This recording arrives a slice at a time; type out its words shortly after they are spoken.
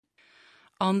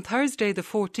On Thursday, the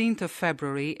 14th of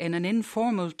February, in an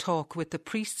informal talk with the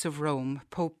priests of Rome,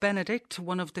 Pope Benedict,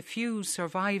 one of the few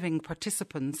surviving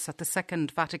participants at the Second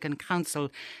Vatican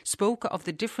Council, spoke of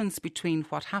the difference between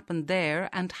what happened there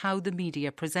and how the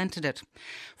media presented it.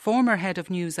 Former head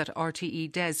of news at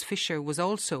RTE Des Fisher was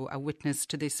also a witness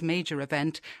to this major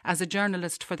event as a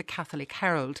journalist for the Catholic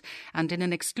Herald, and in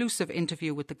an exclusive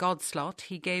interview with the Godslot,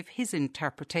 he gave his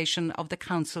interpretation of the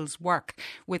Council's work,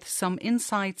 with some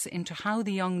insights into how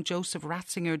the young Joseph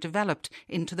Ratzinger developed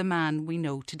into the man we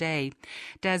know today.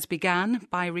 Des began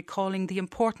by recalling the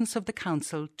importance of the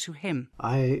Council to him.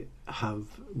 I have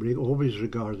always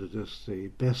regarded this the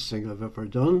best thing I've ever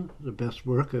done, the best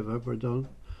work I've ever done,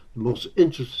 the most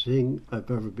interesting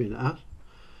I've ever been at,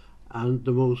 and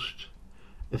the most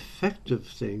effective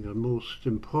thing and most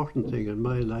important thing in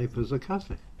my life as a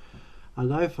Catholic.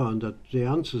 And I found that the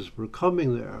answers were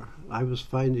coming there. I was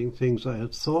finding things I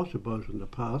had thought about in the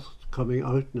past coming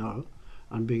out now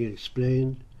and being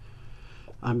explained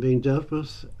and being dealt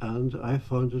with, and I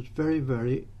found it very,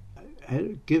 very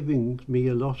giving me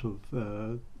a lot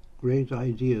of great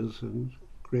ideas and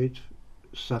great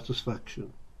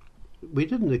satisfaction. We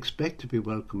didn't expect to be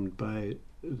welcomed by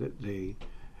the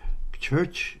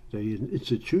church, the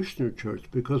institutional church,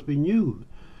 because we knew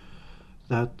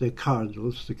that the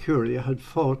cardinals, the curia, had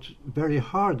fought very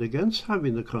hard against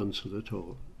having the council at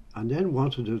all, and then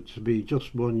wanted it to be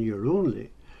just 1 year only.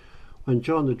 When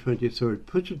John the 23rd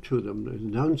put it to them and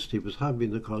announced he was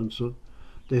having the council,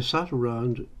 they sat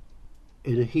around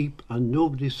in a heap and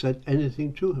nobody said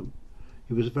anything to him.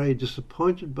 He was very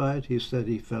disappointed by it. He said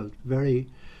he felt very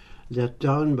let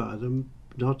down by them,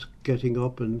 not getting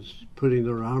up and putting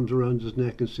their arms around his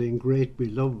neck and saying, "Great, we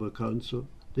love a council."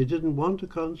 They didn't want a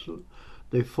council.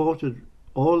 They fought it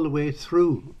all the way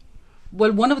through.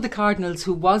 Well, one of the cardinals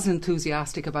who was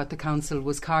enthusiastic about the council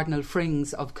was Cardinal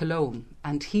Frings of Cologne,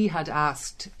 and he had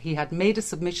made a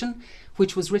submission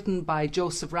which was written by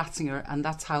Joseph Ratzinger, and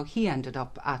that's how he ended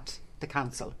up at the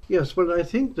council. Yes, well, I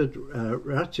think that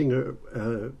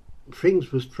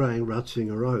Frings was trying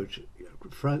Ratzinger out.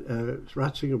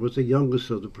 Ratzinger was the youngest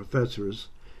of the professors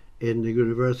in the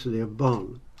University of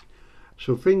Bonn.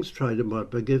 So Frings tried him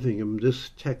out by giving him this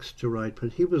text to write.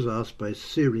 When he was asked by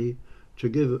Siri to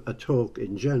give a talk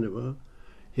in Genoa,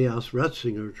 he asked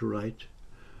Ratzinger to write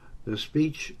the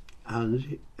speech,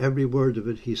 and every word of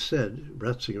it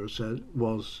Ratzinger said,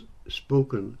 was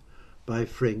spoken by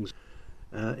Frings.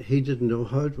 He didn't know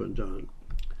how it went down.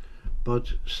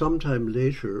 But sometime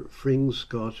later, Frings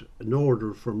got an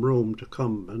order from Rome to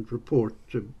come and report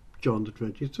to John the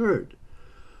 23rd.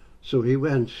 So he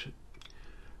went.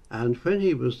 And when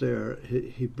he was there,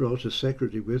 he brought a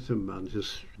secretary with him and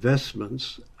his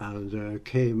vestments, and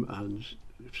came and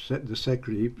the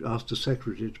secretary asked the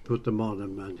secretary to put them on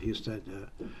him, and he said,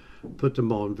 "Put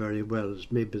them on very well. It's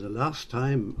maybe the last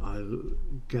time I'll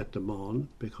get them on,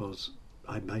 because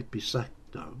I might be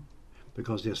sacked now,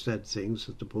 because they said things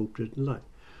that the Pope didn't like."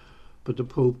 But the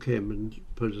Pope came and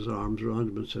put his arms around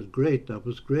him and said, "Great, that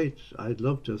was great. I'd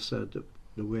love to have said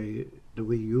the way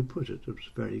you put it. It was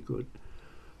very good."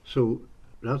 So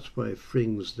that's why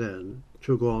Frings then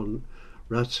took on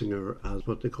Ratzinger as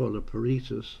what they call a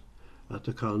peritus at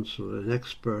the council, an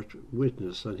expert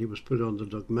witness, and he was put on the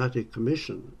dogmatic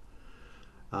commission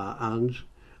and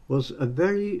was a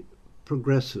very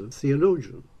progressive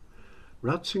theologian.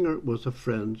 Ratzinger was a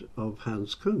friend of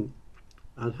Hans Küng,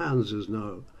 and Hans is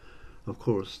now, of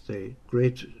course, the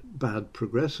great bad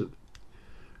progressive.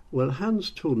 Well,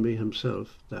 Hans told me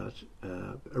himself that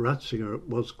Ratzinger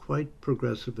was quite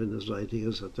progressive in his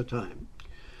ideas at the time.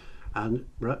 And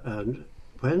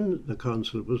when the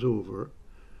council was over,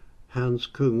 Hans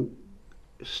Küng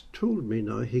told me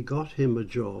now he got him a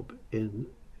job in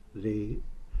the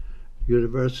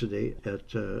university at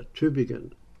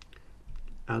Tübingen.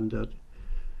 And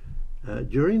that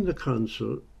during the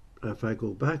council, if I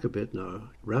go back a bit now,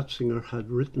 Ratzinger had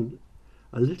written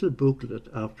a little booklet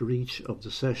after each of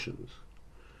the sessions.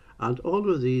 And all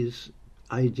of these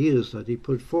ideas that he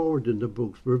put forward in the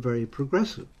books were very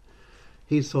progressive.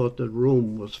 He thought that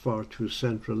Rome was far too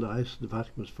centralized, the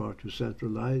Vatican was far too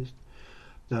centralized,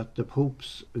 that the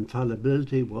Pope's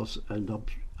infallibility was an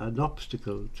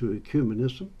obstacle to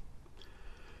ecumenism.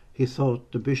 He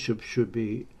thought the bishops should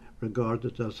be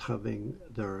regarded as having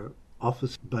their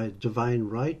office by divine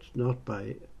right,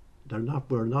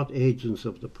 were not agents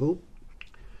of the Pope.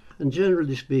 And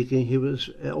generally speaking, he was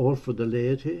all for the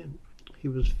laity. He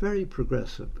was very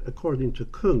progressive, according to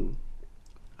Küng.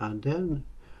 And then,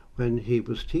 when he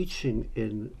was teaching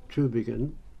in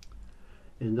Tübingen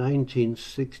in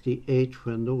 1968,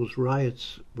 when those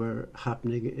riots were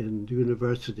happening in the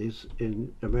universities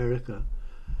in America,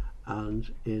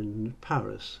 and in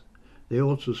Paris. They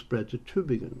also spread to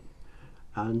Tübingen.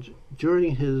 And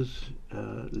during his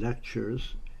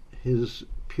lectures, his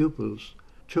pupils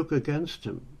took against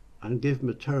him and gave him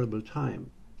a terrible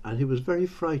time. And he was very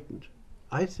frightened.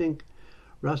 I think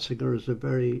Ratzinger is a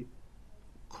very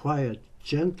quiet,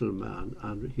 gentle man,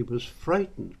 and he was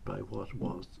frightened by what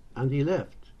was. And he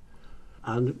left.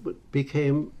 And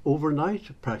became, overnight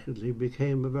practically,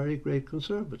 became a very great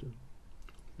conservative.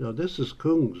 Now this is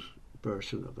Kung's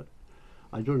version of it.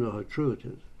 I don't know how true it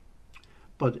is.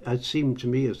 But it seemed to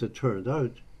me, as it turned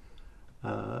out,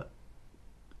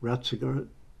 Ratzinger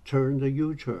turned a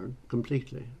U-turn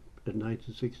completely in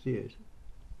 1968.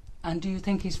 And do you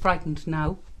think he's frightened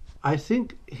now? I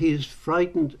think he's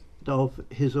frightened of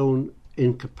his own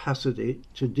incapacity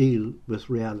to deal with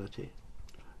reality.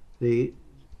 The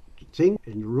thing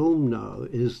in Rome now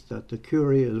is that the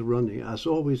Curia is running, as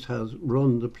always has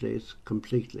run the place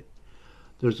completely.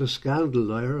 There's a scandal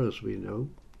there, as we know.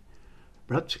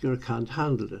 Ratzinger can't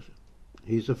handle it.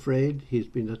 He's afraid. He's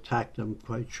been attacked, I'm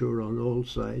quite sure, on all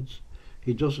sides.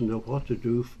 He doesn't know what to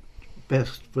do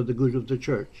best for the good of the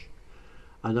church.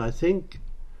 And I think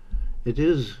it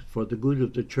is for the good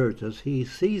of the church, as he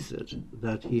sees it,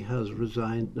 that he has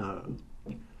resigned now,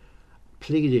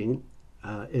 pleading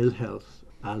ill health,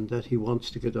 and that he wants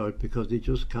to get out because he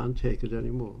just can't take it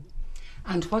anymore.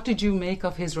 And what did you make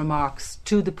of his remarks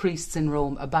to the priests in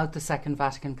Rome about the Second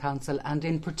Vatican Council, and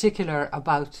in particular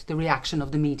about the reaction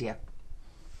of the media?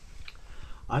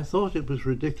 I thought it was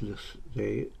ridiculous,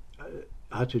 the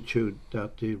attitude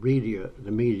that the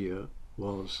media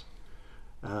was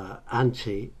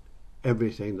anti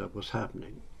everything that was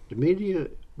happening. The media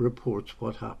reports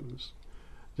what happens.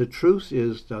 The truth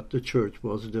is that the church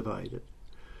was divided.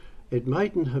 It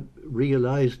mightn't have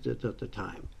realized it at the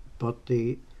time, but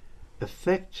the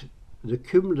effect, the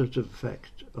cumulative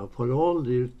effect of what all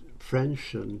the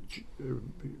French and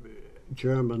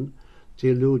German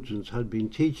theologians had been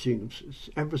teaching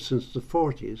ever since the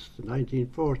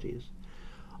 1940s,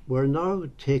 were now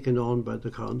taken on by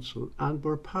the council and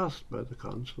were passed by the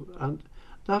council. And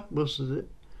that was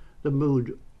the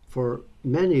mood for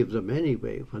many of them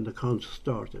anyway when the council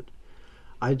started.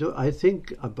 I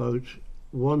think about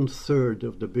 1/3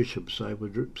 of the bishops, I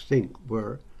would think,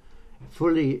 were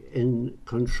fully in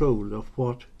control of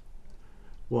what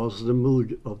was the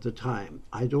mood of the time.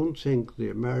 I don't think the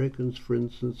Americans, for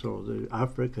instance, or the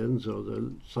Africans or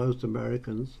the South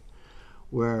Americans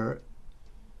were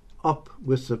up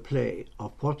with the play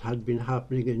of what had been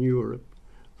happening in Europe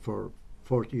for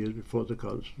 40 years before the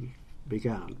council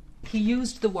began. He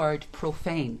used the word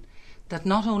profane, that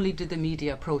not only did the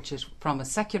media approach it from a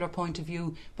secular point of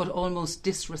view, but almost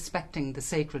disrespecting the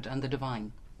sacred and the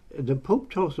divine. The Pope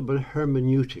talks about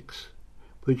hermeneutics,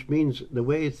 which means the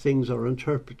way things are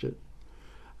interpreted.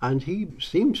 And he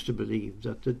seems to believe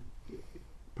that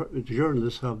the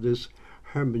journalists have this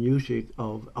hermeneutic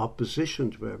of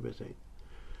opposition to everything.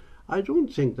 I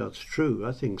don't think that's true.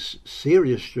 I think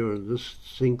serious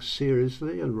journalists think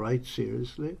seriously and write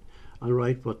seriously and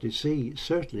write what they see.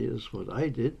 Certainly is what I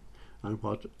did and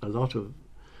what a lot of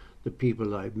the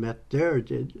people I met there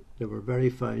did. They were very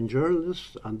fine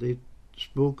journalists and they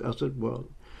spoke as it was.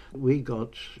 We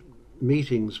got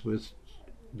meetings with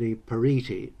the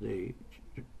periti, the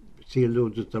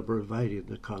theologians that were advising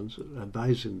the council,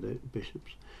 advising the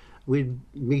bishops. We had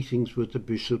meetings with the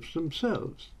bishops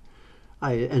themselves.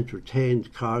 I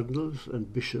entertained cardinals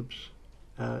and bishops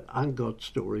and got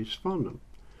stories from them.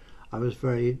 I was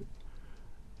very,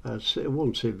 I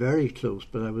won't say very close,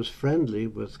 but I was friendly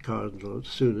with Cardinal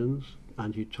Sunens,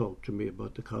 and he talked to me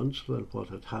about the council and what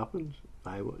had happened.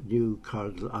 I knew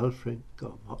Cardinal Alfring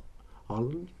of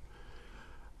Holland.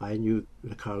 I knew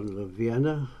the Cardinal of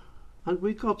Vienna, and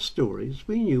we got stories.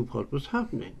 We knew what was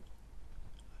happening.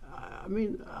 I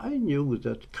mean, I knew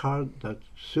that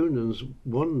Sunens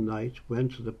one night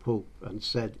went to the Pope and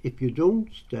said, if you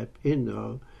don't step in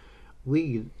now,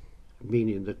 we,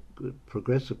 meaning the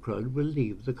progressive crowd, will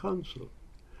leave the council.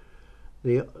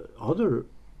 The other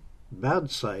bad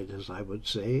side, as I would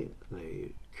say,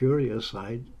 the Curia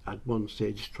side, at one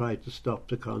stage tried to stop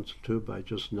the council too by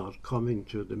just not coming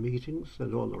to the meetings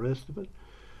and all the rest of it.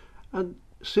 And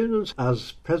Sunens,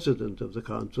 as president of the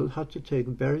council, had to take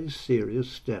very serious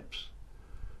steps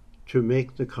to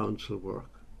make the council work,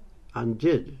 and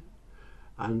did.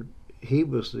 And he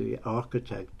was the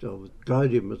architect of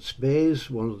Gaudium et Spes,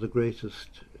 one of the greatest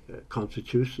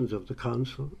constitutions of the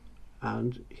council,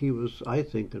 and he was, I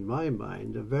think, in my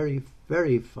mind, a very,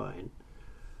 very fine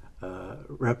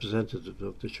representative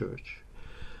of the church.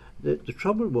 The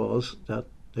trouble was that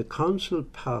the council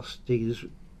passed these,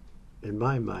 in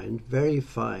my mind, very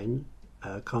fine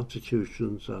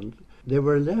constitutions, and they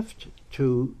were left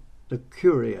to the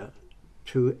Curia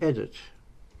to edit.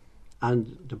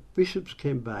 And the bishops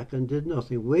came back and did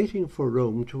nothing, waiting for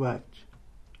Rome to act.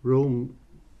 Rome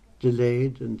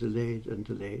delayed and delayed and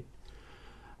delayed.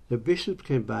 The bishops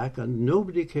came back, and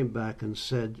nobody came back and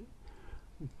said,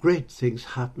 great things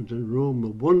happened in Rome. A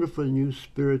wonderful new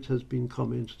spirit has been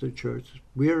come into the church.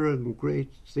 Great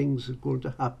things are going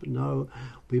to happen now.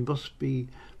 We must be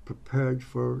prepared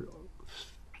for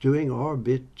doing our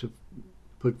bit to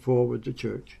put forward the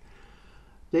church.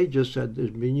 They just said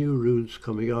there'll be new rules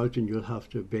coming out and you'll have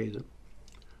to obey them.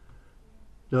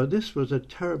 Now this was a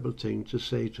terrible thing to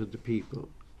say to the people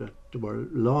that were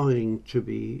longing to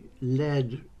be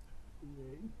led,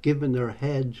 given their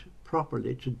head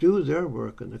properly to do their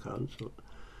work in the council.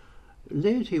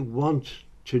 Laity want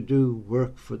to do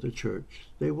work for the church.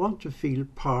 They want to feel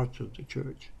part of the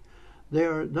church. They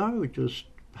are now just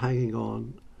hanging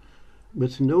on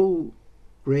with no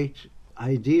great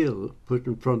ideal put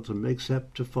in front of them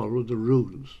except to follow the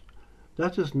rules.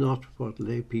 That is not what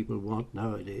lay people want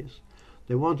nowadays.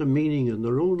 They want a meaning in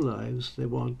their own lives. They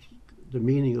want the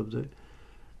meaning of the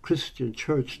Christian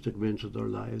church to come into their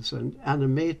lives and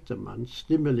animate them and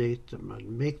stimulate them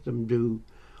and make them do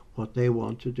what they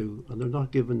want to do, and they're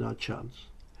not given that chance.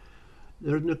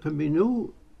 There can be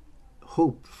no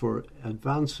hope for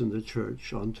advance in the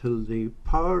church until the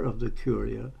power of the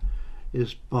Curia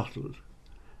is bottled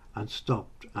and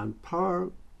stopped, and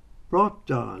power brought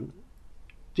down.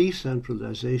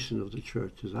 Decentralization of the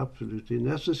church is absolutely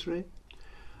necessary,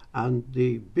 and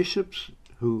the bishops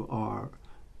who are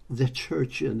the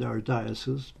church in their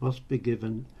diocese must be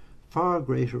given far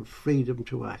greater freedom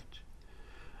to act.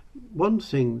 One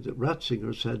thing that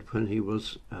Ratzinger said when he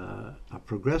was a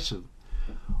progressive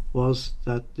was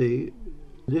that the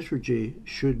liturgy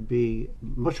should be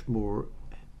much more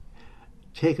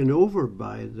taken over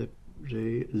by the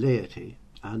laity,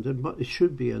 and it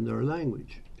should be in their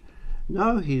language.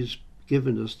 Now he's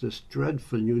given us this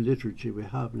dreadful new liturgy we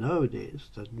have nowadays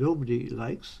that nobody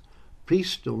likes,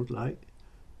 priests don't like,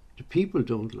 the people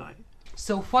don't like.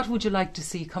 So what would you like to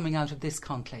see coming out of this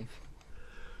conclave?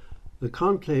 The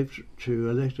conclave to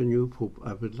elect a new pope,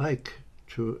 I would like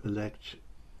to elect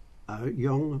a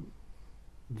young,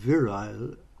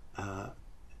 virile,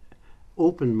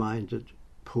 open-minded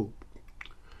pope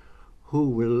who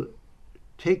will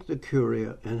take the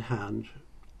Curia in hand.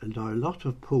 And now a lot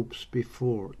of popes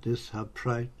before this have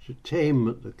tried to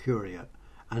tame the Curia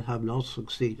and have not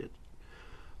succeeded.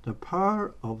 The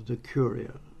power of the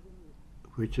Curia,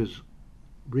 which is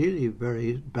really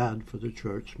very bad for the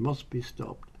church, must be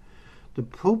stopped. The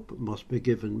Pope must be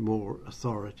given more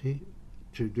authority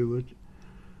to do it,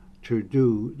 to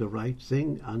do the right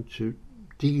thing, and to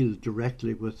deal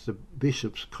directly with the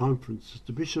bishops' conferences.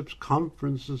 The bishops'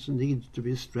 conferences need to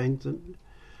be strengthened.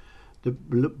 The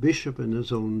bishop in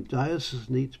his own diocese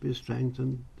needs to be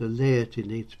strengthened. The laity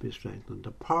needs to be strengthened.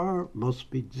 The power must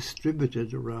be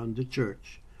distributed around the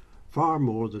church far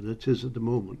more than it is at the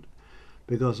moment,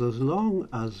 because as long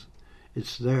as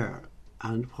it's there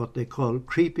and what they call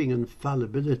creeping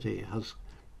infallibility has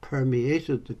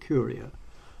permeated the Curia,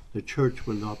 the church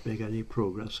will not make any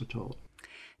progress at all.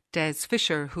 Des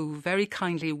Fisher, who very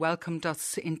kindly welcomed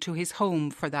us into his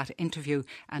home for that interview,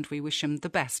 and we wish him the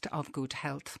best of good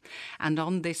health. And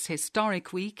on this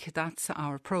historic week, that's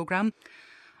our programme.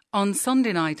 On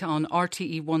Sunday night on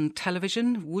RTE1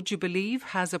 television, Would You Believe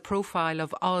has a profile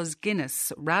of Os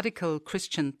Guinness, radical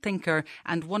Christian thinker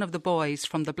and one of the boys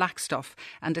from the Black Stuff,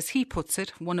 and as he puts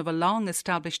it, one of a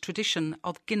long-established tradition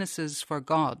of Guinnesses for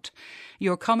God.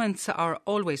 Your comments are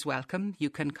always welcome. You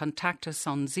can contact us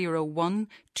on 01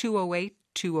 208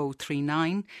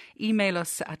 2039, email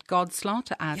us at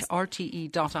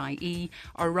godslot@rte.ie,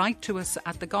 or write to us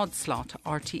at the Godslot,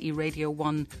 RTE Radio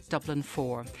 1, Dublin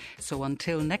 4. So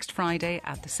until next Friday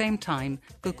at the same time,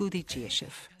 go gudi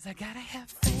Jieshif. I gotta have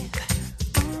faith.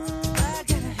 I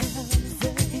gotta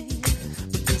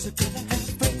have faith.